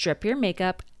 Strip your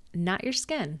makeup, not your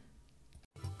skin.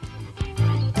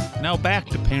 Now back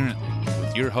to Parently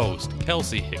with your host,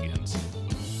 Kelsey Higgins.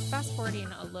 Fast forwarding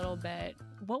a little bit,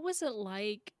 what was it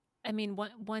like? I mean,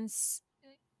 once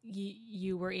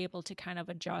you were able to kind of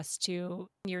adjust to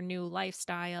your new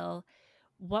lifestyle,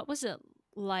 what was it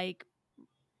like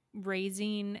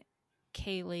raising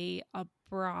Kaylee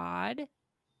abroad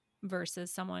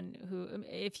versus someone who,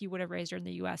 if you would have raised her in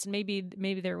the US, and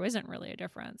maybe there wasn't really a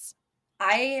difference?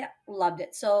 I loved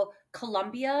it. So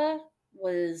Colombia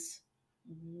was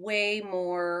way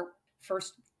more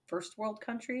first world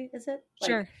country, is it?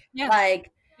 Sure. Yeah.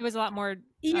 Like It was a lot more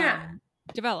yeah,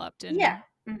 developed yeah.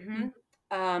 and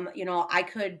I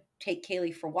could take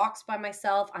Kaylee for walks by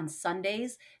myself on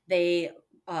Sundays. They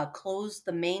closed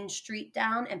the main street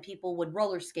down, and people would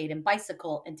roller skate and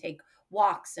bicycle and take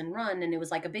walks and run, and it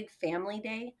was like a big family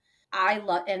day. I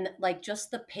love, and like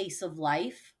just the pace of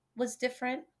life was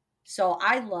different. So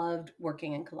I loved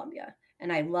working in Colombia,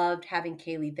 and I loved having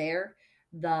Kaylee there.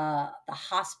 The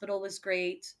hospital was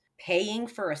great. Paying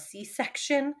for a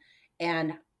C-section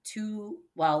and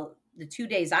the 2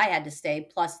 days I had to stay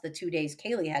plus the 2 days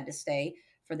Kaylee had to stay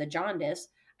for the jaundice.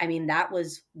 I mean, that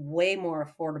was way more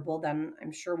affordable than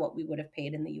I'm sure what we would have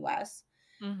paid in the US.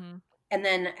 mm-hmm. And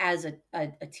then as a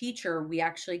teacher, we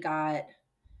actually got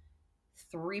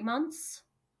 3 months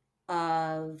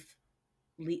of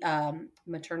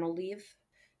maternal leave.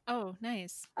 Oh,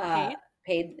 nice. Uh, Paid?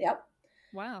 paid. Yep.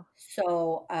 Wow.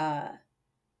 So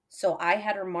I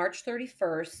had her March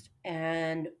 31st,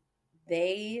 and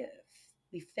we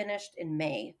finished in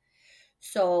May.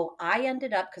 So I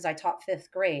ended up, because I taught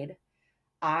fifth grade,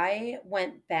 I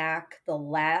went back the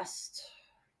last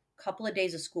couple of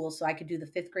days of school so I could do the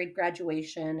fifth grade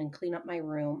graduation and clean up my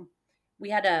room. We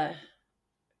had an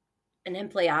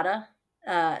empleada.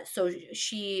 So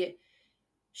she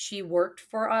worked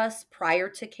for us prior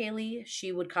to Kaylee.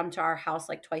 She would come to our house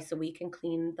like twice a week and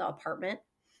clean the apartment.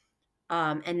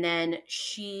 And then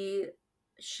she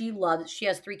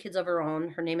has 3 kids of her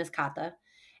own. Her name is Kata.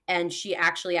 And she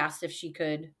actually asked if she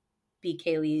could be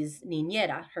Kaylee's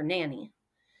niñera, her nanny.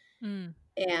 Mm.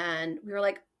 And we were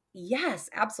like, yes,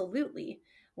 absolutely.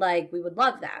 Like, we would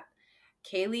love that.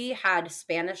 Kaylee had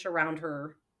Spanish around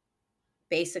her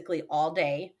basically all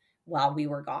day while we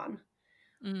were gone.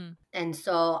 Mm. And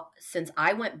so since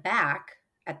I went back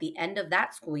at the end of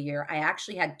that school year, I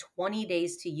actually had 20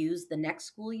 days to use the next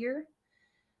school year.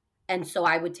 And so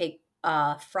I would take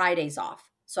Fridays off.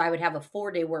 So I would have a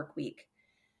 4-day work week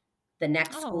the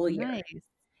next school year. Nice.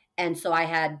 And so I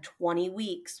had 20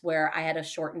 weeks where I had a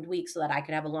shortened week so that I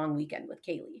could have a long weekend with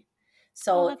Kaylee.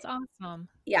 So that's awesome.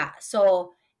 yeah.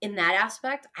 So in that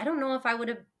aspect, I don't know if I would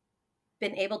have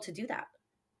been able to do that.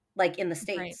 Like in the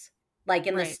States, Right.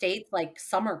 the States, like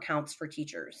summer counts for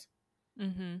teachers,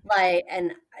 Mm-hmm.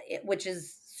 which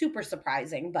is super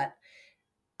surprising, but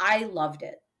I loved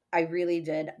it. I really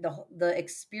did. The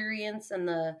experience and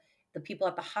the people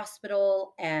at the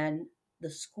hospital and the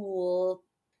school,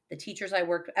 the teachers I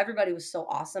worked with, everybody was so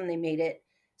awesome. They made it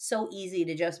so easy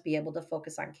to just be able to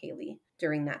focus on Kaylee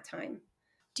during that time.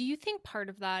 Do you think part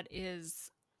of that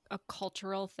is a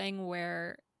cultural thing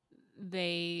where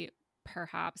they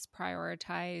perhaps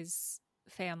prioritize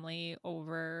family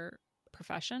over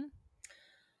profession?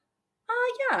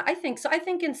 Yeah, I think so. I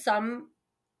think in some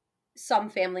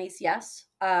families, yes.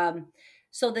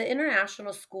 So the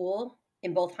international school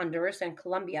in both Honduras and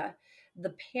Colombia,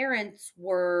 the parents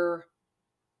were,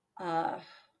 uh,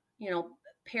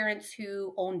 parents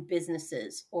who owned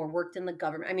businesses or worked in the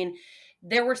government. I mean,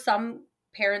 there were some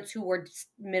parents who were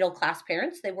middle class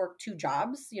parents. They worked 2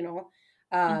 jobs,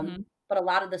 Mm-hmm. but a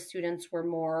lot of the students were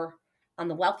more on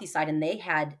the wealthy side, and they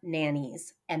had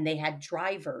nannies and they had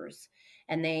drivers,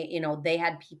 and they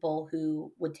had people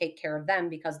who would take care of them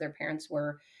because their parents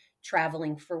were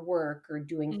traveling for work or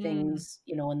doing things,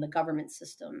 in the government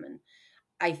system. And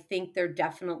I think there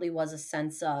definitely was a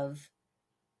sense of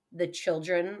the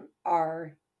children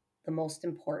are the most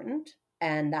important,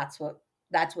 and that's what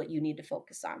you need to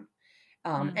focus on.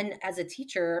 Mm. And as a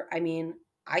teacher, I mean,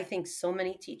 I think so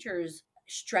many teachers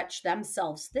stretch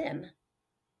themselves thin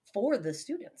for the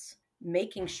students,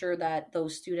 making sure that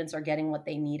those students are getting what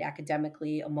they need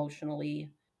academically,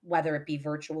 emotionally, whether it be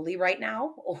virtually right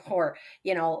now or,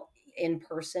 in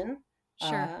person.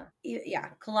 Sure. Yeah,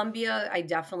 Columbia, I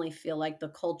definitely feel like the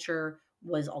culture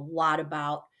was a lot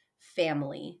about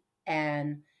family,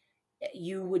 and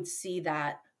you would see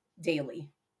that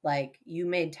daily. Like, you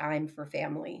made time for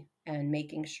family and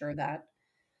making sure that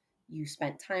you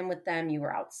spent time with them, you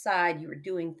were outside, you were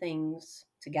doing things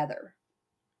together.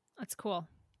 That's cool.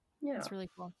 Yeah. That's really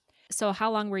cool. So how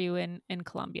long were you in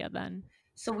Columbia then?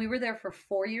 So we were there for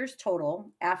 4 years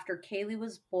total. After Kaylee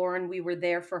was born, we were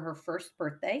there for her first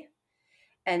birthday.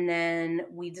 And then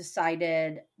we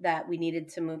decided that we needed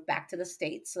to move back to the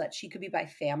States so that she could be by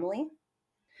family.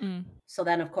 Mm. So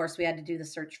then, of course, we had to do the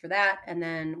search for that. And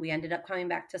then we ended up coming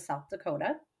back to South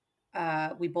Dakota.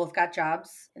 We both got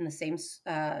jobs in the same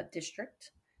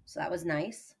district. So that was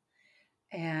nice.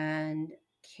 And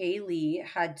Kaylee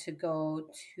had to go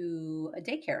to a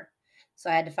daycare.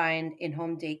 So I had to find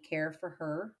in-home daycare for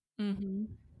her Mm-hmm.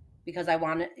 because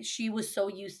she was so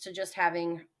used to just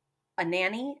having a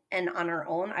nanny and on her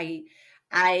own.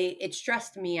 It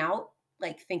stressed me out,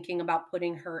 like thinking about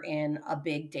putting her in a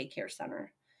big daycare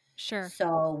center. Sure.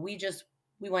 So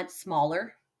we went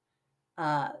smaller,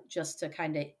 just to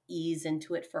kind of ease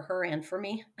into it for her and for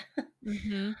me.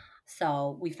 Mm-hmm.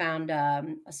 So we found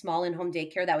a small in-home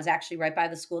daycare that was actually right by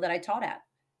the school that I taught at.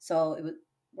 So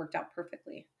worked out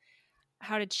perfectly.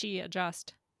 How did she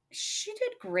adjust? She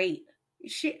did great.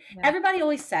 Yeah. Everybody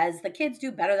always says the kids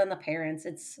do better than the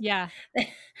parents. Yeah.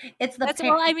 It's the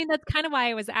Well, I mean, that's kind of why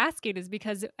I was asking, is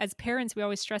because as parents, we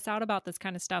always stress out about this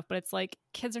kind of stuff, but it's like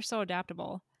kids are so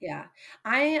adaptable. Yeah.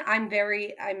 I'm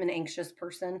an anxious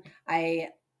person. I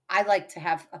like to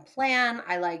have a plan.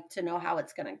 I like to know how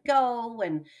it's going to go.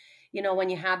 And, when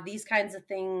you have these kinds of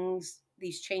things,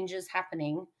 these changes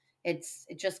happening, it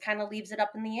just kind of leaves it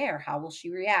up in the air. How will she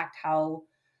react? How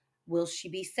will she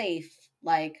be safe?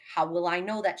 Like, how will I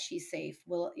know that she's safe?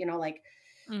 Will,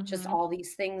 just Mm-hmm. all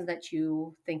these things that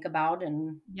you think about.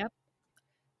 And Yep.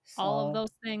 All of so,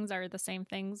 those things are the same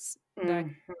things that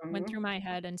went mhm. through my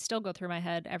head and still go through my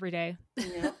head every day.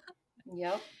 Yep.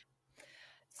 Yep.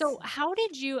 So how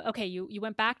did you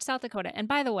went back to South Dakota. And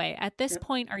by the way, at this Yep.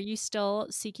 point, are you still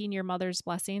seeking your mother's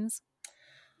blessings?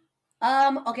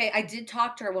 Okay, I did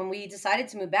talk to her when we decided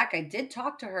to move back. I did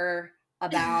talk to her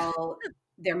about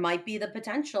there might be the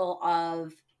potential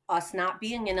of us not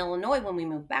being in Illinois when we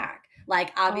move back.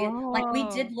 Like we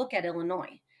did Oh. look at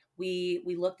Illinois. We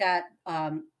looked at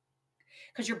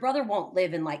because your brother won't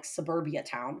live in like suburbia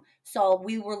town. So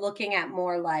we were looking at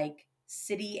more like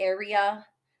city area,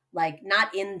 like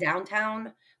not in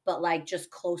downtown, but like just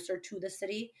closer to the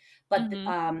city. But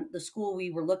Mm-hmm. the school we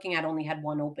were looking at only had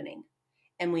one opening.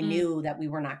 And we Mm, knew that we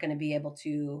were not going to be able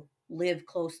to live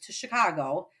close to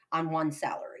Chicago on one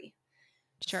salary.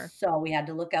 sure. So we had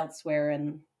to look elsewhere.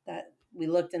 And that we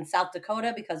looked in South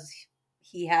Dakota because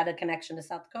he had a connection to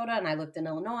South Dakota. And I looked in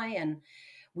Illinois, and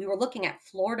we were looking at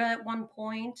Florida at one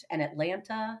point and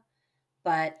Atlanta,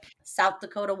 but South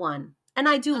Dakota won. And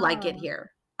I do like it Oh,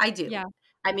 here. I do. yeah.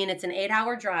 I mean, it's an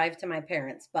 8-hour drive to my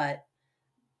parents, but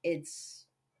it's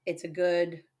it's a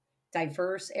good,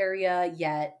 diverse area.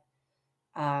 Yet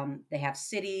they have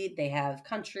city, they have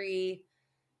country,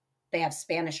 they have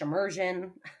Spanish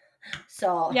immersion.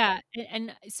 So, Yeah,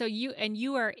 and so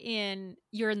you're in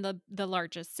the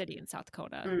largest city in South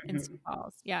Dakota, in Sioux mhm.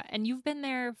 Falls. Yeah, and you've been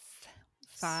there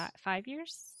 5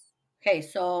 years? Okay,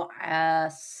 so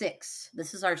six.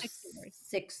 This is our 6 years.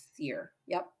 sixth year.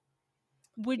 Yep.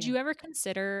 Would Yeah. you ever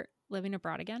consider living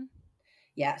abroad again?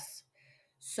 Yes.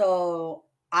 So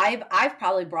I've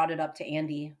probably brought it up to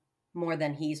Andy more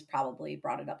than he's probably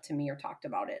brought it up to me or talked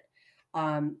about it.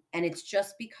 And it's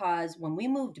just because when we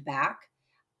moved back,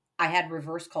 I had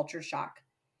reverse culture shock.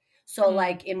 So, Mm.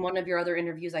 like in one of your other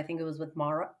interviews, I think it was with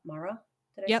Mara,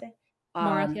 did I Yep. say?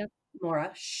 More, Um, yep.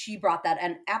 Mara, she brought that,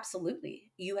 and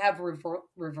absolutely, you have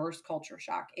reverse culture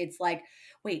shock. It's like,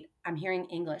 wait, I'm hearing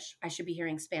English. I should be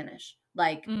hearing Spanish.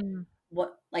 Like, Mm,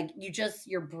 what? Like,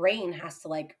 your brain has to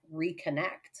like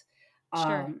reconnect.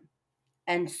 sure. Um,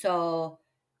 and so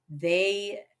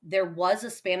there was a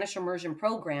Spanish immersion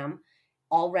program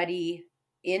already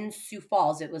in Sioux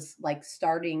Falls. It was like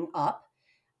starting up,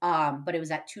 but it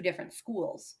was at two different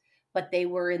schools. But they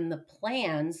were in the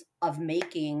plans of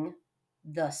making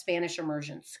the Spanish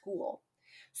immersion school.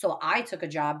 So I took a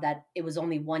job that it was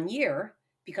only 1 year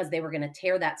because they were going to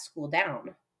tear that school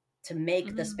down to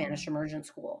make the Spanish Mm, immersion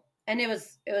school. And it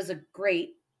was a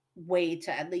great way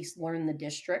to at least learn the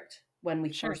district when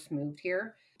we Sure. first moved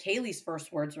here. Kaylee's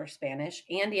first words were Spanish.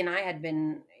 Andy and I had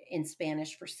been in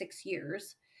Spanish for 6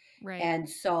 years. Right. And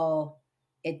so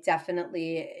it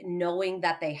definitely, knowing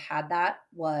that they had that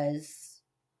was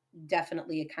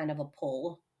definitely a kind of a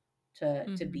pull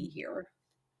to be here.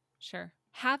 Sure.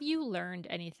 Have you learned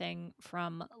anything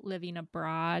from living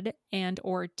abroad and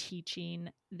or teaching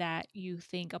that you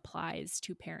think applies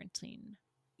to parenting?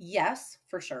 Yes,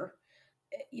 for sure.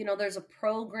 There's a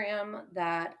program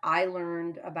that I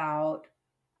learned about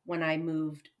when I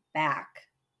moved back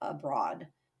abroad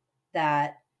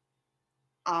that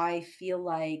I feel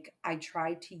like I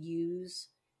try to use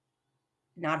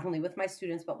not only with my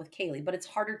students, but with Kaylee, but it's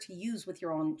harder to use with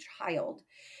your own child.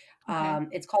 Okay.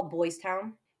 It's called Boys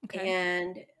Town. Okay.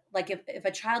 And like if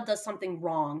a child does something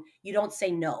wrong, you don't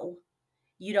say no.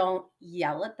 You don't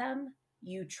yell at them.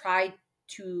 You try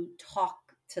to talk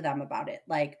to them about it.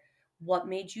 Like, what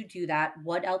made you do that?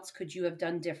 What else could you have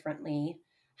done differently?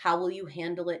 How will you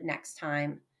handle it next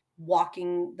time?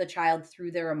 Walking the child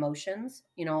through their emotions,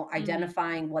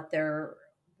 identifying what their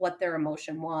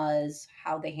emotion was,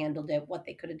 how they handled it, what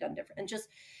they could have done different.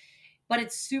 But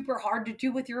it's super hard to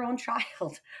do with your own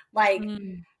child. Like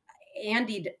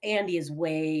Andy is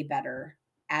way better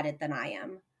at it than I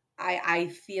am. I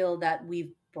feel that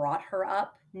we've brought her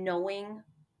up knowing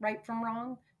right from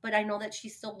wrong, but I know that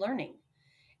she's still learning.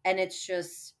 And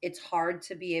it's hard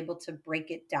to be able to break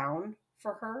it down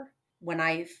for her when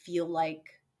I feel like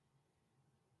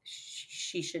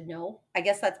she should know. I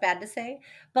guess that's bad to say,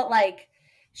 but like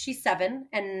she's 7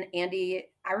 and Andy,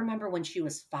 I remember when she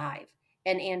was 5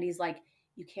 and Andy's like,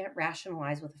 you can't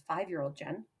rationalize with a 5-year-old,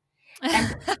 Jen.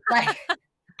 And like,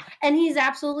 and he's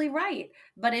absolutely right.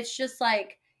 But it's just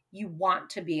like, you want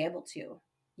to be able to.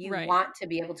 You Right. want to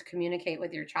be able to communicate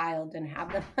with your child and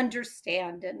have them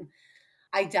understand. And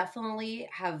I definitely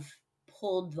have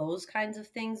pulled those kinds of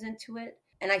things into it.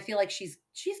 And I feel like she's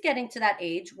getting to that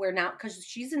age where now, because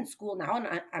she's in school now,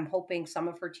 and I'm hoping some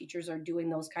of her teachers are doing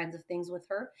those kinds of things with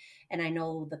her. And I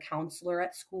know the counselor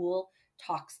at school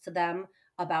talks to them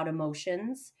about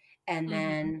emotions and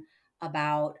then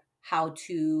about how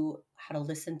to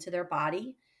listen to their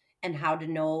body and how to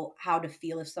know how to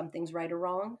feel if something's right or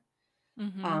wrong.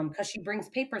 Because she brings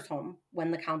papers home when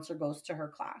the counselor goes to her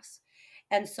class.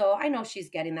 And so I know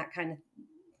she's getting that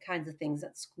kinds of things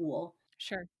at school.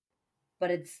 Sure. But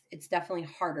it's definitely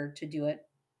harder to do it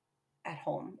at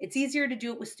home. It's easier to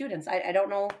do it with students. I don't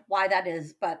know why that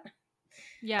is, but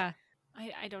yeah,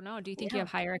 I don't know. Do you think you have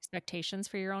higher expectations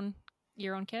for your own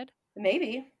kid?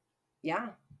 Maybe. Yeah.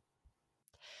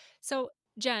 So,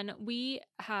 Jen, we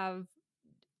have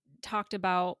talked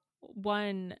about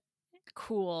one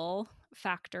cool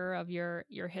factor of your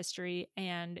history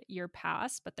and your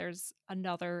past, but there's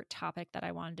another topic that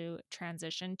I wanted to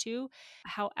transition to.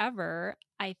 However,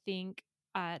 I think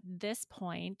at this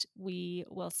point we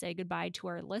will say goodbye to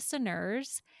our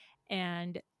listeners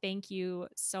and thank you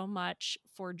so much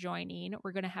for joining.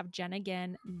 We're going to have Jen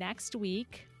again next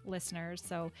week, listeners.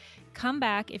 So come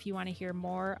back if you want to hear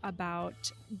more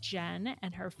about Jen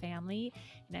and her family.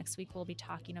 Next week, we'll be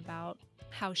talking about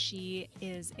how she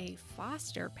is a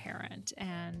foster parent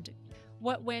and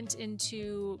what went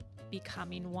into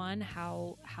becoming one,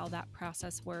 how that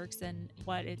process works, and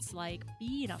what it's like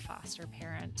being a foster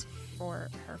parent for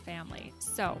her family.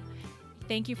 So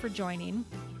thank you for joining.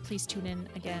 Please tune in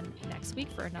again next week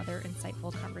for another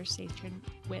insightful conversation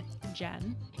with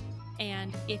Jen.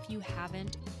 And if you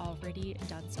haven't already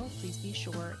done so, please be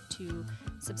sure to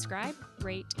subscribe,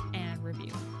 rate, and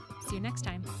review. See you next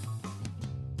time.